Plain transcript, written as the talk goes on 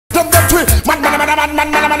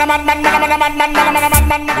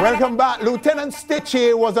Welcome back. Lieutenant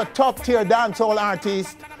Stitchie was a top-tier dancehall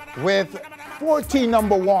artist with 14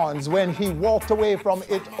 number ones when he walked away from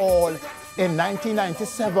it all in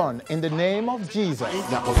 1997 in the name of Jesus.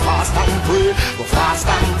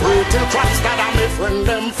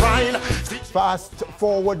 Fast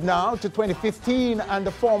forward now to 2015 and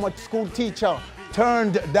the former school teacher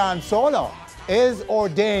turned dancehaller is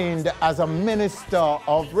ordained as a minister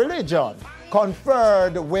of religion,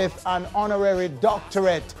 conferred with an honorary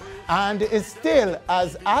doctorate, and is still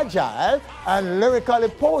as agile and lyrically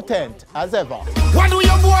potent as ever. What do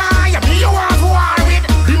you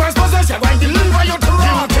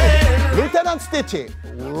Lieutenant Stitchie,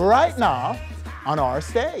 right now on our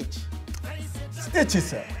stage. Stitchie,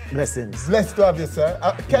 sir. Blessings. Blessed to have you, sir.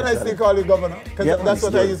 Can I still call you governor? Because Yeah, that's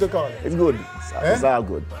what good. I used to call it. It's good. It's all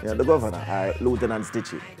good. Yeah, the governor, Lieutenant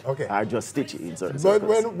Stitchie. Okay. Are just Stitchie in certain But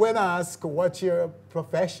circles. when I ask what's your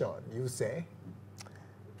profession, you say,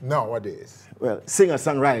 nowadays. Well,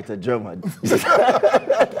 singer-songwriter, German.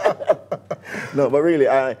 No, but really,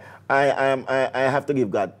 I have to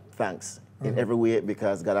give God thanks in every way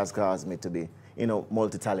because God has caused me to be,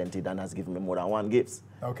 multi-talented and has given me more than one gift.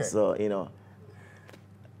 Okay. So,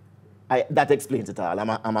 that explains it all.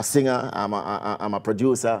 I'm a singer, I'm a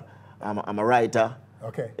producer, I'm a writer.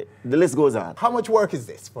 Okay. The list goes on. How much work is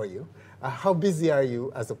this for you? How busy are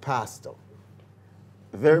you as a pastor?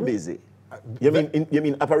 Very busy. You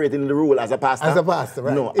mean operating in the role as a pastor? As a pastor,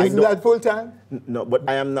 right? No, Isn't that full time? No, but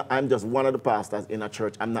I am not. I'm just one of the pastors in a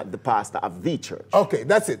church. I'm not the pastor of the church. Okay,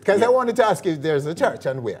 that's it. Because Yeah. I wanted to ask if there's a church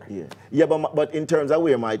and where. Yeah, but in terms of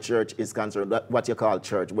where my church is concerned, what you call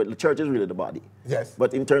church, well, the church is really the body. Yes.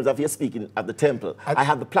 But in terms of you speaking of the temple, I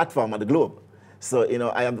have the platform of the globe. So,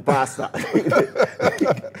 I am the pastor.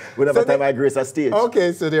 Whenever time I grace a stage.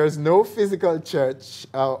 Okay, so there's no physical church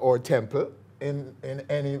or temple in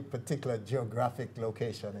any particular geographic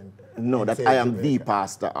location No, in, that say, I am Jamaica, the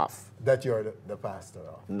pastor of. that you're the pastor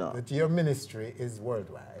of. No. That your ministry is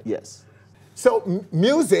worldwide. Yes. So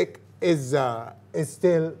music is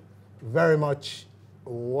still very much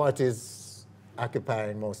what is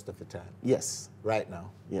occupying most of the time. Yes. Right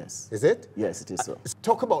now. Yes. Is it? Yes, it is so.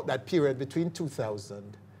 Talk about that period between between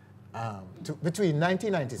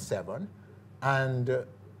 1997 and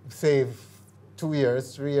say 2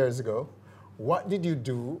 years, 3 years ago. What did you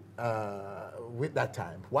do with that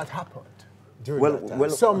time? What happened during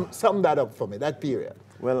that time? Sum that up for me, that period.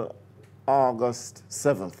 Well, August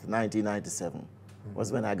 7th, 1997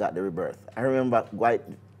 was when I got the rebirth. I remember quite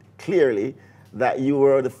clearly that you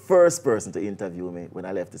were the first person to interview me when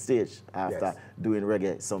I left the stage after doing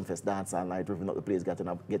Reggae Sumfest Dancehall Night, ripping up the place,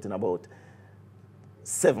 getting about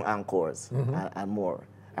 7 encores and more.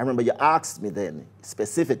 I remember you asked me then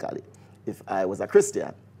specifically if I was a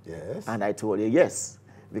Christian. Yes. And I told you yes,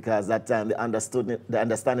 because that time the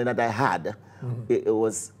understanding that I had, it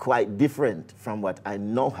was quite different from what I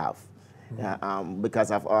now have. Because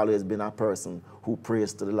I've always been a person who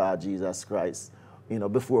prays to the Lord Jesus Christ,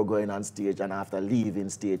 before going on stage and after leaving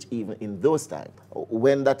stage, even in those times.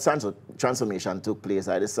 When that transformation took place,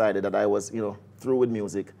 I decided that I was, through with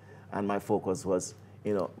music, and my focus was,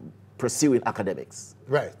 pursuing academics.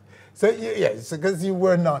 Right. So, yes, because you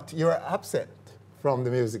were absent from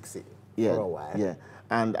the music scene for a while. Yeah,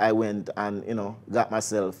 and I went and, got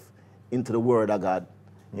myself into the Word of God,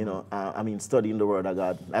 studying the Word of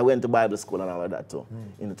God. I went to Bible school and all of that too,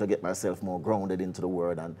 to get myself more grounded into the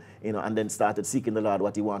Word and, and then started seeking the Lord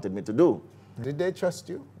what He wanted me to do. Did they trust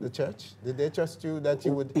you, the church? Did they trust you that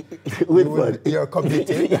you would, you're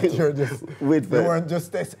committed, that you weren't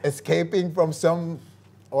just escaping from some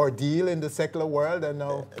ordeal in the secular world and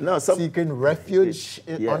now seeking refuge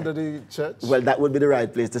under the church? Well, that would be the right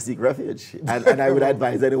place to seek refuge. And I would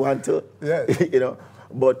advise anyone to,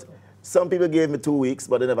 But some people gave me 2 weeks,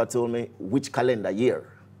 but they never told me which calendar year.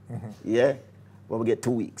 Yeah? Well, we get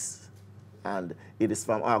 2 weeks. And it is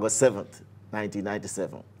from August 7th,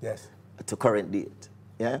 1997. Yes. To current date.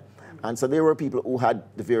 Yeah? And so there were people who had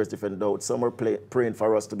the various different doubts. Some were praying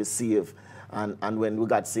for us to be saved. And when we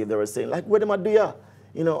got saved, they were saying, like, what am I doing?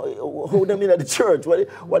 Hold them in at the church.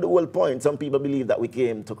 What the whole point? Some people believe that I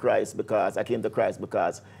came to Christ because, I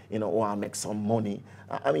want to make some money.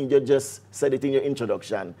 I mean, you just said it in your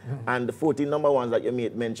introduction. And the 14 number ones that you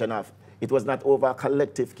made mention of, it was not over a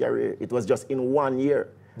collective career. It was just in 1 year.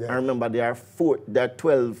 Yeah. I remember there are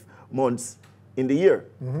 12 months in the year.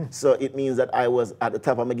 So it means that I was at the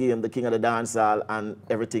top of my game, the king of the dancehall, and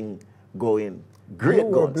everything going great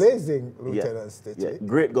guns. You were blazing, Lieutenant Stitchie. Yeah,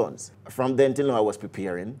 great guns. From then till now, I was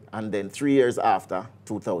preparing. And then 3 years after,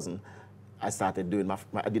 2000, I started doing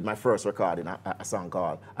I did my first recording,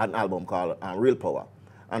 an album called Real Power.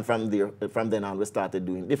 And from then on, we started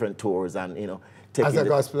doing different tours and, you know, as a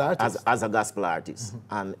gospel artist? As a gospel artist.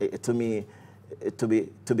 And to me, to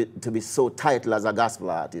be so titled as a gospel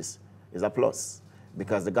artist is a plus,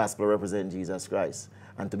 because the gospel represents Jesus Christ.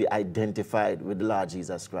 And to be identified with the Lord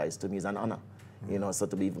Jesus Christ, to me, is an honor. You know, so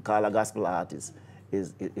to be even called a gospel artist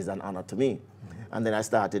is an honor to me. And then I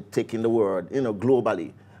started taking the word, you know,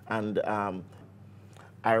 globally. And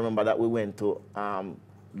I remember that we went to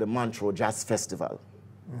the Montreux Jazz Festival.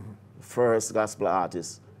 First gospel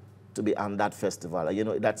artist to be on that festival. You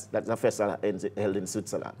know, that's a festival held in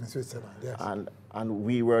Switzerland. In Switzerland, yes. And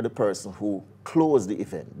we were the person who closed the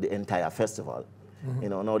event, the entire festival. You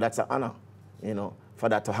know, now that's an honor, you know, for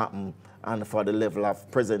that to happen, and for the level of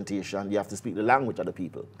presentation, you have to speak the language of the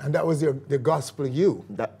people. And that was the gospel you?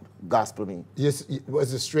 That gospel me. Yes,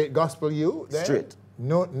 was it straight gospel you then? Straight.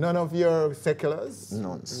 No, none of your seculars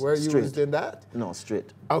were used in that? No,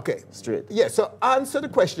 straight. Okay. Straight. Yeah, so answer the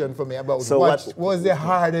question for me about what was the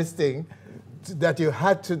hardest thing that you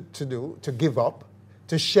had to do, to give up,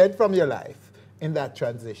 to shed from your life in that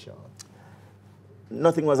transition?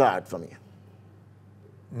 Nothing was hard for me.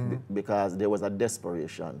 Because there was a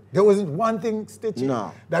desperation. There wasn't one thing,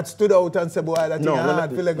 Stitchie, that stood out and said, boy, that thing hard,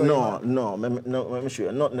 feel like let me show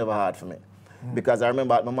you. Not never hard for me. Because I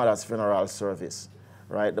remember at my mother's funeral service,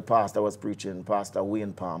 right, the pastor was preaching, Pastor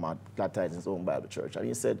Wayne Palmer, that time in his own Bible church, and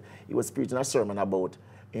he was preaching a sermon about,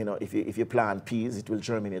 you know, if you plant peas, it will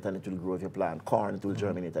germinate and it will grow. If you plant corn, it will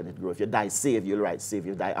germinate and it will grow. If you die saved, you'll rise saved.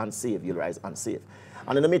 If you die unsaved, you'll rise unsaved.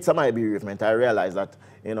 And in the midst of my bereavement, I realized that,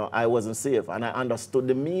 you know, I wasn't safe, and I understood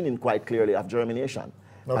the meaning quite clearly of germination.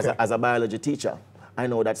 Okay. As a biology teacher, I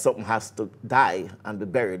know that something has to die and be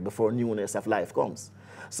buried before newness of life comes.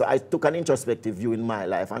 So I took an introspective view in my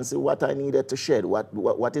life and said what I needed to shed,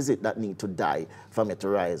 what is it that need to die for me to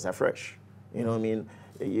rise afresh? You know what I mean?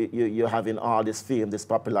 You're having all this fame, this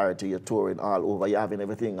popularity, you're touring all over, you're having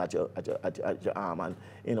everything at your arm, and,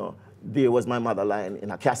 you know, there was my mother lying in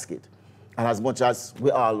a casket. And as much as we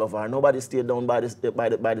all love her, nobody stayed down by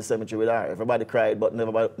the cemetery with her. Everybody cried, but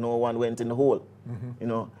no one went in the hole. You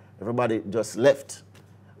know, everybody just left.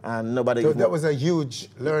 And nobody... So that was a huge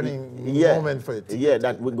learning moment for you. Yeah,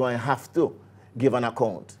 that we're going to have to give an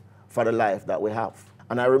account for the life that we have.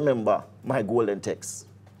 And I remember my golden text.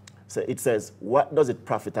 So it says, what does it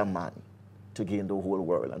profit a man to gain the whole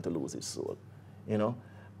world and to lose his soul? You know?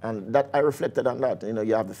 And that I reflected on that. You know,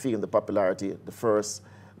 you have the fame, the popularity, the first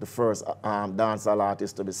dancehall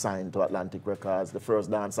artist to be signed to Atlantic Records, the first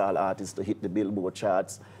dancehall artist to hit the Billboard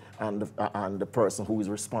charts, and the person who is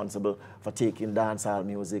responsible for taking dancehall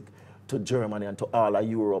music to Germany and to all of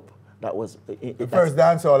Europe. That was the first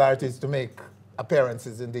dancehall artist to make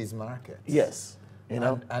appearances in these markets. Yes, you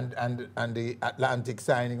know, and the Atlantic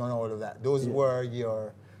signing on all of that. Those were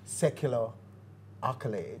your secular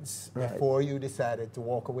accolades before you decided to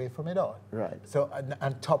walk away from it all. Right. So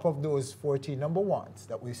on top of those 14 number ones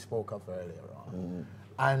that we spoke of earlier on.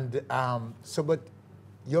 And but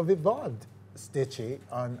you've evolved, Stitchie,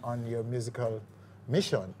 on your musical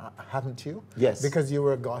mission, haven't you? Yes. Because you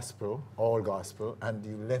were gospel, all gospel, and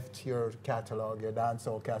you left your catalog, your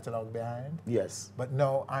dancehall catalog behind. Yes. But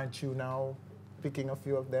now, aren't you now picking a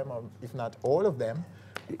few of them, or if not all of them,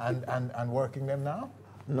 and working them now?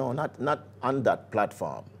 No, not on that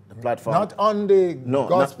platform. The platform. Not on the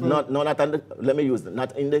gospel. Not on the. Let me use it.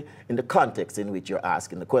 Not in the context in which you're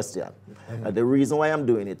asking the question. The reason why I'm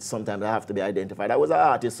doing it, sometimes I have to be identified. I was an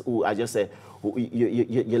artist who, I just say,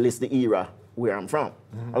 you list the era where I'm from.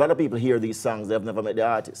 A lot of people hear these songs, they've never met the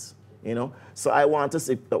artist. You know, so I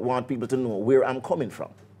want people to know where I'm coming from.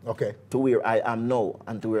 Okay. To where I am now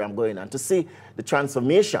and to where I'm going, and to see the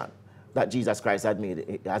transformation that Jesus Christ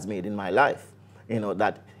has made in my life. You know,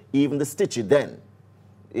 that even the Stitchie then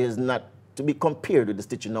is not to be compared with the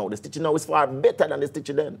Stitchie now. The Stitchie now is far better than the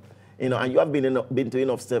Stitchie then. You know, and you have been to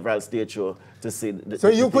enough several stage shows to see. So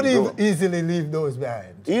you could easily leave those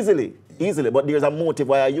behind? Easily, but there's a motive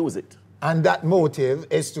why I use it. And that motive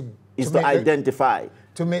is to identify.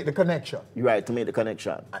 To make the connection. You're right, to make the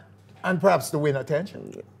connection. And perhaps to win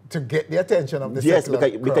attention. To get the attention of the yes,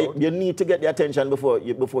 because you need to get the attention before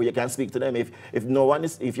you can speak to them. If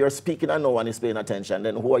you're speaking and no one is paying attention,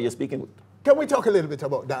 then who are you speaking with? Can we talk a little bit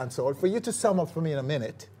about dancehall? For you to sum up for me in a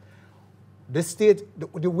minute,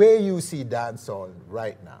 the way you see dancehall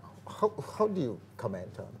right now, how do you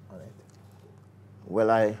comment on it?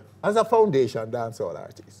 Well, as a foundation dancehall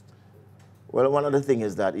artist. Well, one of the things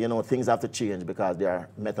is that, you know, things have to change because there are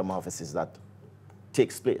metamorphoses that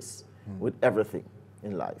takes place with everything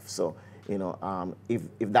in life. So You know, if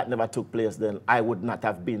that never took place, then I would not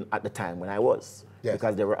have been at the time when I was, yes.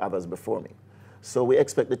 because there were others before me. So we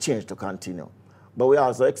expect the change to continue. But we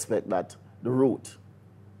also expect that the root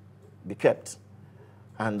be kept.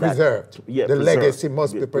 And preserved. That, yeah, the preserved. legacy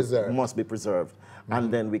must be preserved. Must be preserved.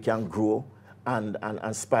 And then we can grow and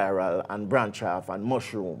spiral and branch off and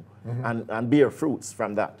mushroom and bear fruits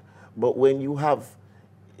from that. But when you have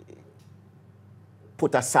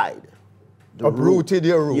put aside the uprooted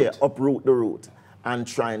your root. Yeah, uproot the root and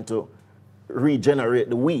trying to regenerate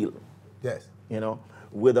the wheel. Yes. You know,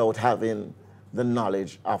 without having the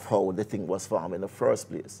knowledge of how the thing was formed in the first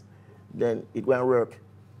place, then it won't work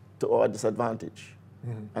to our disadvantage.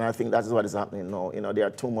 And I think that's what is happening now. You know, there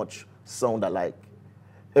are too much sound alike.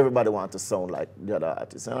 Everybody wants to sound like the other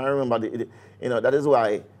artists. And I remember, you know, that is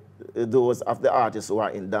why those of the artists who are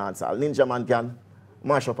in dancehall, Ninja Man can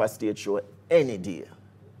mash up a stage show any day,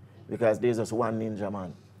 because there's just one Ninja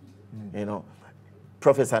Man. You know,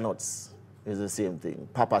 Professor Nuts is the same thing.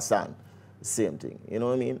 Papa San, same thing. You know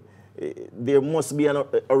what I mean? There must be an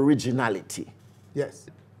originality. Yes.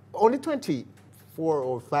 Only 24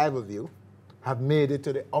 or 5 of you have made it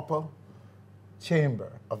to the upper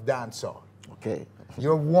chamber of dancehall. Okay.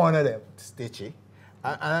 You're one of them, Stitchie.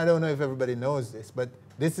 And I don't know if everybody knows this, but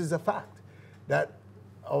this is a fact, that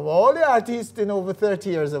of all the artists in over 30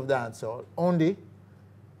 years of dancehall, only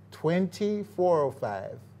 24 or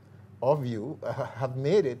 5 of you have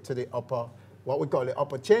made it to the upper, what we call the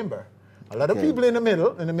upper chamber. A lot of people in the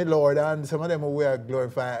middle order, and some of them who were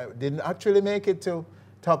glorified, didn't actually make it to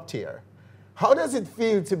top tier. How does it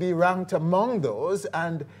feel to be ranked among those,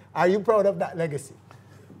 and are you proud of that legacy?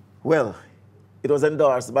 Well, it was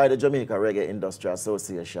endorsed by the Jamaica Reggae Industry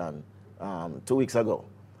Association 2 weeks ago.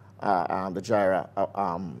 The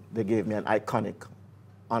JIRA, they gave me an iconic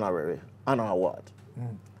honor award.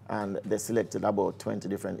 And they selected about 20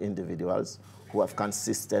 different individuals who have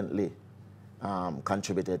consistently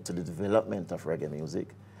contributed to the development of reggae music.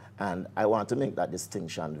 And I want to make that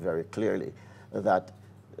distinction very clearly, that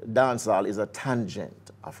dancehall is a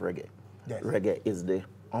tangent of reggae. Yes. Reggae is the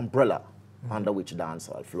umbrella under which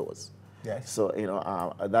dancehall flows. Yes. So, you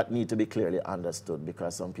know, that need to be clearly understood,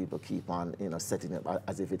 because some people keep on, you know, setting it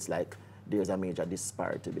as if it's like there's a major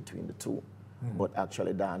disparity between the two. But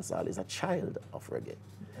actually dancehall is a child of reggae.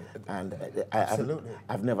 And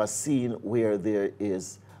I've never seen where there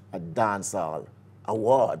is a dancehall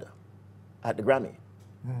award at the Grammy.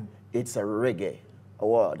 It's a reggae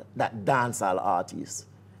award that dancehall artists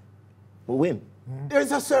will win.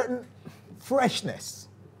 There's a certain freshness,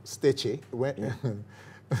 Stitchie, when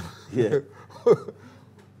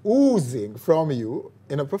oozing from you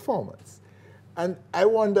in a performance. And I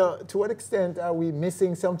wonder, to what extent are we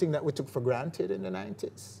missing something that we took for granted in the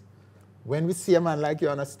 90s? When we see a man like you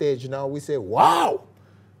on a stage now, we say, wow,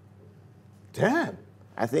 damn.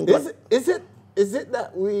 I think is it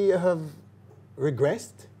that we have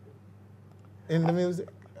regressed in the music?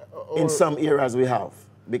 In some areas we have.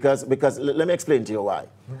 Because let me explain to you why.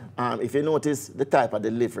 If you notice the type of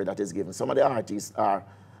delivery that is given, some of the artists are,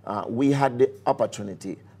 we had the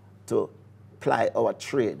opportunity to ply our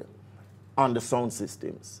trade on the sound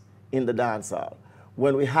systems in the dancehall,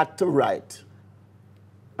 when we had to write,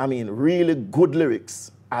 I mean, really good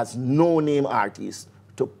lyrics as no-name artists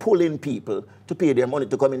to pull in people to pay their money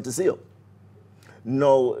to come in to see you.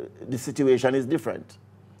 Now, the situation is different,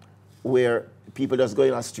 where people just go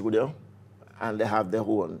in a studio and they have their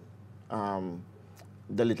own,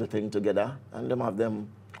 the little thing together, and them have them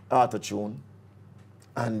auto-tune,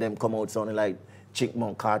 and them come out sounding like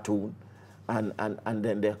Chickmunk cartoon, and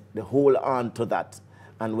then they hold on to that.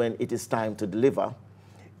 And when it is time to deliver,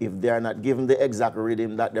 if they are not given the exact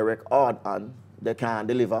rhythm that they record on, they can't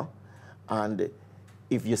deliver. And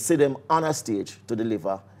if you see them on a stage to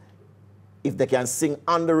deliver, if they can sing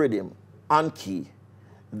on the rhythm, on key,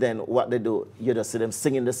 then what they do, you just see them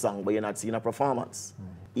singing the song, but you're not seeing a performance.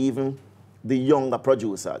 Even the younger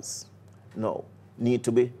producers, no, need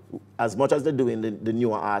to be, as much as they're doing the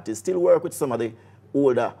newer artists, still work with some of the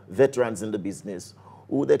older veterans in the business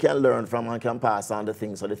who they can learn from and can pass on the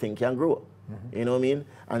things so the thing can grow. You know what I mean?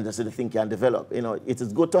 And so the thing can develop. You know, it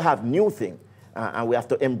is good to have new thing, and we have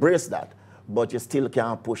to embrace that, but you still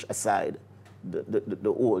can't push aside the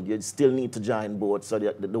old. You still need to join both so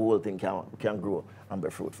that the whole thing can grow and be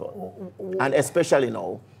fruitful. And especially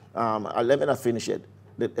now, let me not finish it,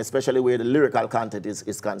 especially where the lyrical content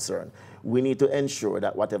is concerned, we need to ensure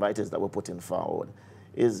that whatever it is that we're putting forward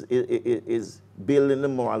is building the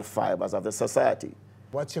moral fibers of the society.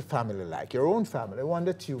 What's your family like? Your own family, one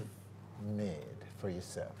that you've made for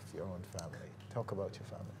yourself, your own family. Talk about your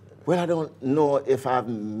family. Well, I don't know if I've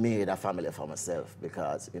made a family for myself,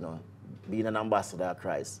 because, you know, being an ambassador of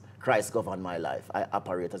Christ, Christ governed my life. I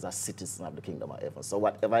operate as a citizen of the kingdom of heaven. So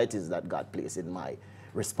whatever it is that God placed in my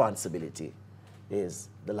responsibility is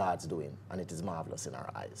the Lord's doing, and it is marvelous in our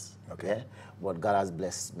eyes. Okay. Yeah? But God has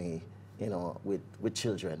blessed me, you know, with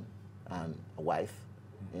children and a wife,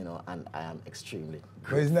 you know, and I am extremely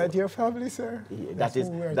grateful. But isn't that your family, sir? Yeah,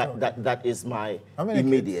 that is my How many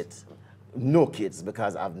immediate. kids? No kids,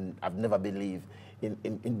 because I've never believed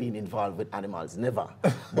in being involved with animals, never.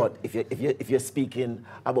 But if you're speaking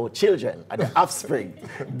about children and the offspring,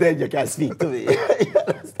 then you can speak to me. You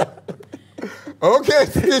understand? Okay,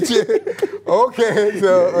 Stitchie. Okay,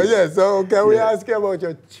 so can we ask you about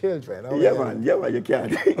your children? Yeah, man, you can.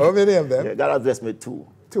 How many of them? Yeah, God has blessed me two.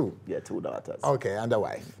 Two? Yeah, 2 daughters. Okay, and a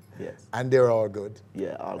wife? Yes. And they're all good?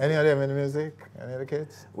 Yeah, all Any good. of them in music? Any of the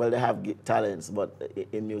kids? Well, they have talents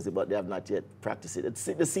in music, but they have not yet practiced it.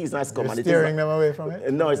 The season has come. You're and steering them away from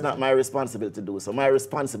it? No, it's not my responsibility to do so. My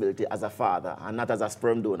responsibility as a father, and not as a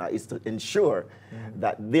sperm donor, is to ensure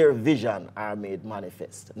that their vision are made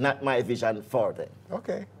manifest, not my vision for them.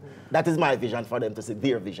 Okay. That is my vision for them, to see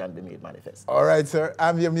their vision be made manifest. All right, sir.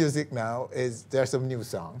 Your music now there are some new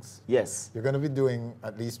songs. Yes. You're going to be doing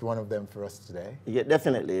at least one of them for us today. Yeah,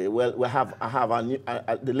 definitely. Well, I have a new,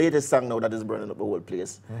 the latest song now that is burning up the whole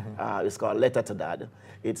place. It's called Letter to Dad.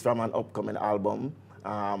 It's from an upcoming album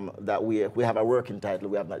that we have a working title.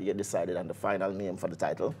 We have not yet decided on the final name for the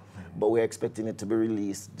title, but we're expecting it to be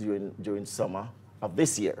released during summer of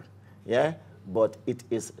this year. Yeah, but it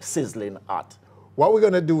is sizzling hot. What we're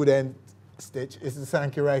going to do then, Stitch, is the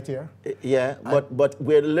thank you right here. Yeah, but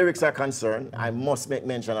where the lyrics are concerned, I must make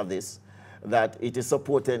mention of this, that it is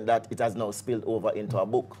supported that it has now spilled over into a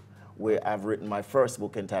book, where I've written my first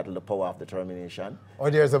book entitled The Power of Determination. Oh,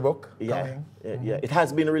 there's a book coming? coming? Yeah, it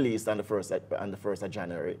has been released on the 1st of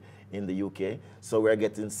January in the UK, so we're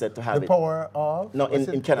getting set to have The Power of? No,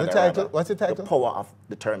 in Canada. The title? Rather. What's the title? The Power of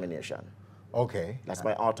Determination. Okay. That's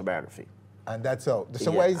my autobiography. And that's all.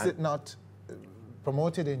 So why is it not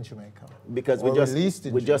promoted in Jamaica? Because we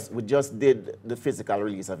just did the physical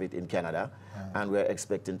release of it in Canada, and we're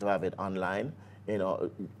expecting to have it online. You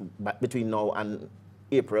know, between now and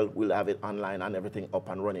April, we'll have it online and everything up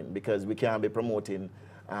and running, because we can't be promoting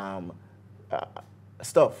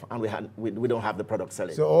stuff and we don't have the product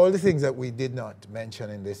selling. So all the things that we did not mention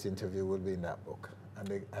in this interview will be in that book,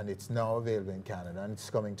 and it's now available in Canada, and it's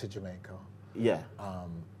coming to Jamaica. Yeah.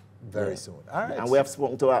 Very soon. All right. And we have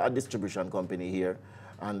spoken to a distribution company here,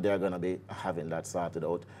 and they're going to be having that sorted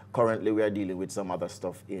out. Currently, we are dealing with some other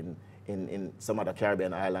stuff in some other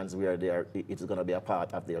Caribbean islands where it's going to be a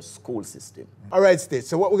part of their school system. All right, Stitch.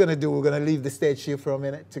 So what we're going to do, we're going to leave the stage here for a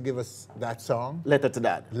minute to give us that song. Letter to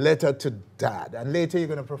Dad. Letter to Dad. And later you're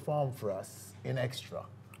going to perform for us in extra.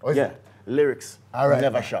 Yeah. Lyrics. All right.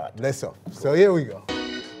 Never short. Let's go. So here we go.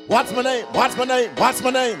 What's my name? What's my name? What's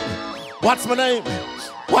my name? What's my name?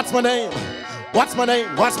 What's my name? What's my name?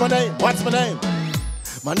 What's my name? What's my name?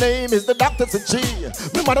 My name is the Dr.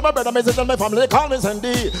 Stitchie. My mother, my brother, my sister, my family, they call me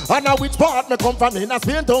Sandy. And now which part me come from in a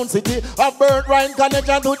Spain town city. A birth right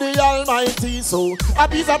connection to the Almighty. So a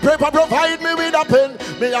piece of paper provide me with a pen.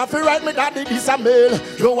 Me have to write me daddy this a mail.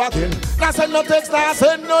 Go again. Now send no text, now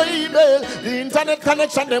send no email. The internet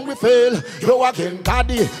connection then we fail. Go again.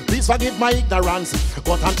 Daddy, please forgive my ignorance,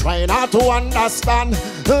 but I'm trying hard to understand.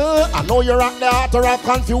 I know you're at the author of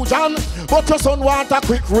confusion, but your son want a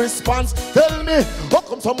quick response. Tell me, how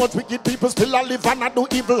come so much wicked people still a live and a do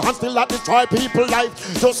evil and still a destroy people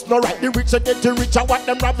life? Just no right, the rich get the richer, what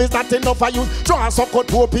them have is not enough for you. Try and suck out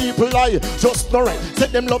poor people life. Just no right, say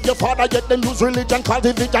them love your father, yet them use religion, call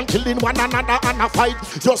division, killing one another and a fight.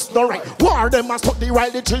 Just no right, war them a study while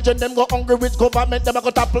the children them go hungry with government, them a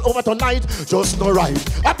go topple over tonight. Just no right,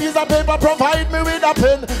 a piece of paper provide me with a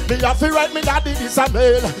pen. Me have to write me daddy this a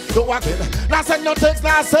mail. Go again, now send no text,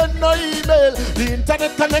 now send no email. The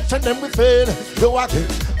internet connection them we fail. Go again,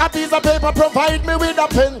 a piece of paper provide me with a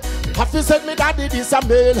pen. Have to send me daddy this a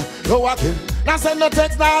mail. Go again, now send no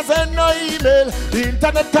text, now send no email. The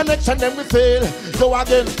internet connection them we fail. Go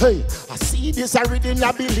again, hey, I see this a reading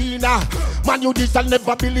ya Belina. Man, you this shall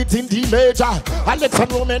never build it in the major.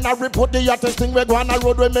 Alexan Roman I report the hottest thing we go on a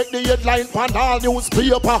road, we make the headline pan all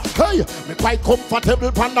newspaper. Hey, me quite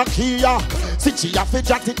comfortable pan the Kia. Stitchie a fi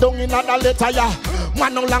jot it down in a letter ya.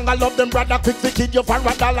 Man no longer love them brother, quick fi kid you for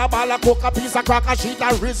a dollar, ball a coke, a piece of crack, a sheet, a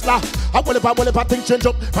Rizla. A well if a thing change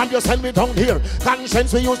up, and you send me down here.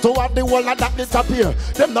 Conscience we used to have the whole of that disappear.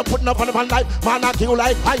 Them not putting up on life, man a kill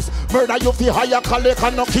like ice. Murder you fi hire, collect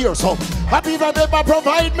and no care. So a piece of paper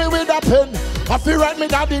provide me with a pen. I fi write me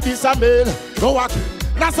daddy this a mail. No work,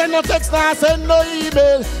 now send no text, now send no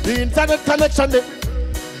email. The internet connection,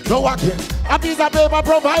 no working. A piece of paper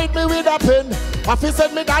provide me with a pen. If he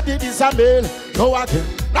send me daddy this a mail, go again.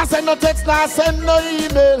 Now send no text, now send no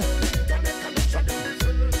email.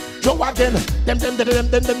 Go again. Them,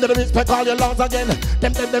 respect all your laws again.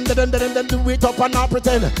 Them, do it up and not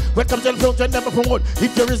pretend. Welcome to the future, never promote.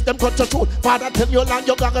 If you risk them, cut your throat. Father, tell your land,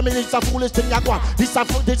 you got me. It's a foolish thing, you want. This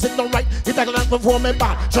is not right. It's a land before me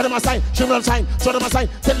bad. Show them a sign, show them a sign, show them a sign.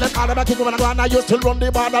 Tell them all about kicking when I go and you still run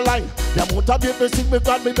the borderline. The amount of people sing me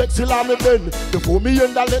God, me beg, still on me pen. Before me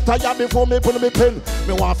end the letter, yeah, before me put me pen.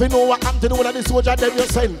 Me want to know what I'm to do with the soldier, them you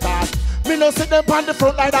send that. Me no sit them on the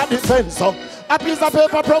front line of defense, so a piece of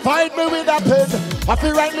paper provide me with a pen. I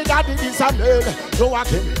feel right me got this a mail. Go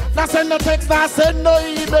again. Now send no text, now send no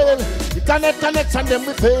email. Internet connection them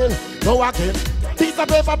we fail. Go again. Piece of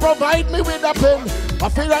paper provide me with a pen. I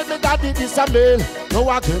feel right me got this a mail. Go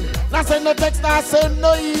again. Now send no text, now send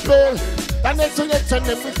no email. Internet connection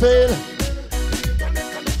them we fail.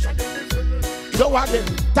 Go again.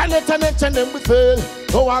 Internet connection them we fail.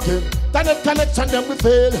 Go again. Internet connection them we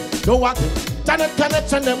fail. Go again. Internet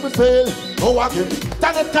connection them we fail. Go again.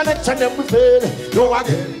 Internet connection them we fail. Go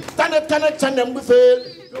again. Internet connection them we fail.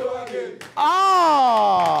 Go again.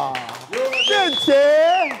 Ah!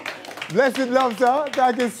 Stitchie! Blessed love, sir.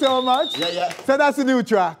 Thank you so much. Yeah. So that's the new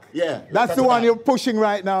track. Yeah. That's the one you're pushing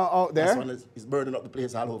right now out there. This one is burning up the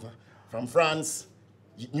place all over. From France,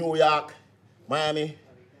 New York, Miami,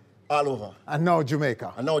 all over. And now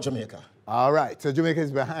Jamaica. All right. So Jamaica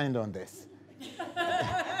is behind on this.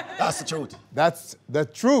 That's the truth. That's the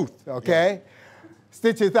truth, okay? Yeah.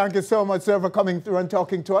 Stitchie, thank you so much, sir, for coming through and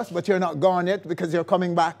talking to us, but you're not gone yet because you're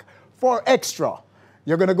coming back for extra.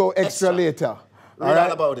 You're going to go extra later. Read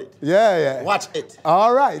all about it. Yeah. Watch it.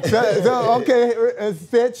 All right. So okay,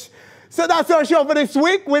 Stitch. So that's our show for this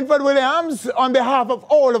week. Winford Williams, on behalf of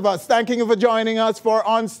all of us, thanking you for joining us for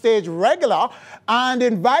On Stage Regular and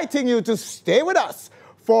inviting you to stay with us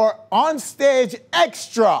for On Stage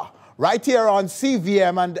Extra, right here on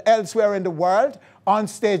CVM and elsewhere in the world,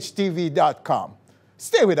 onstagetv.com.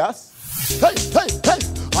 Stay with us. Hey.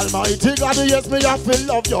 Almighty God, yes, me I feel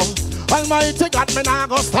love you. Almighty God, me nah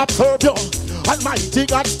go stop serve you. Almighty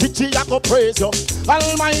God, Stitchie, I go praise you.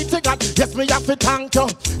 Almighty God, yes, me have to thank you.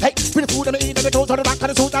 Hey, for the food and the eat and the clothes on the back and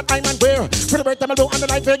the suit that I'm and wear. For the birth them alone and the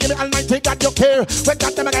life, give me Almighty God, you care. We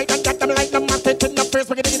got them a guide and got them like them master in the face.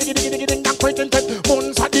 We get ding, and praise and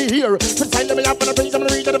moons at the ear. For the sign them up and the praise them and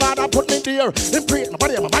the reach of the bad, I put me there. In praise, my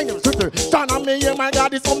body and my mind and the turn on me, yeah, my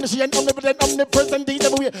God is omniscient, omnipresent, he's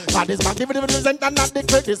everywhere. God is my given, represent, and not the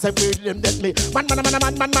greatest. I will him that me. Man.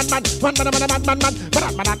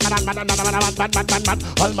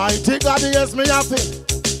 Almighty God, yes, me have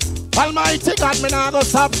it. Almighty God, me nah go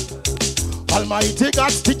stop. Almighty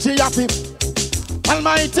God, Stitchie have it.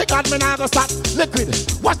 Almighty God, me nah go stop. Liquid,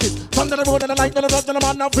 watch it. Thunder the road and the light and the dust and the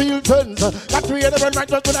man of field turns. Got to hear the run right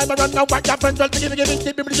just when I'm a run now. Watch your friends, just give me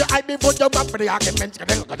your eye before you back for the argument.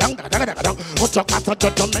 What's your class of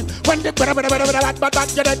judgment? When the but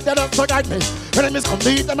that you dead, so guide me. When is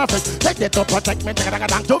complete, I'm afraid. Take it to protect me. To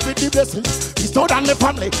be the blessings. He stood on the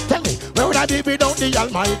family. Tell me, where would I be without the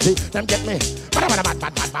Almighty? Them get me.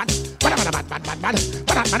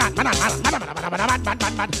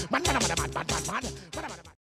 Man.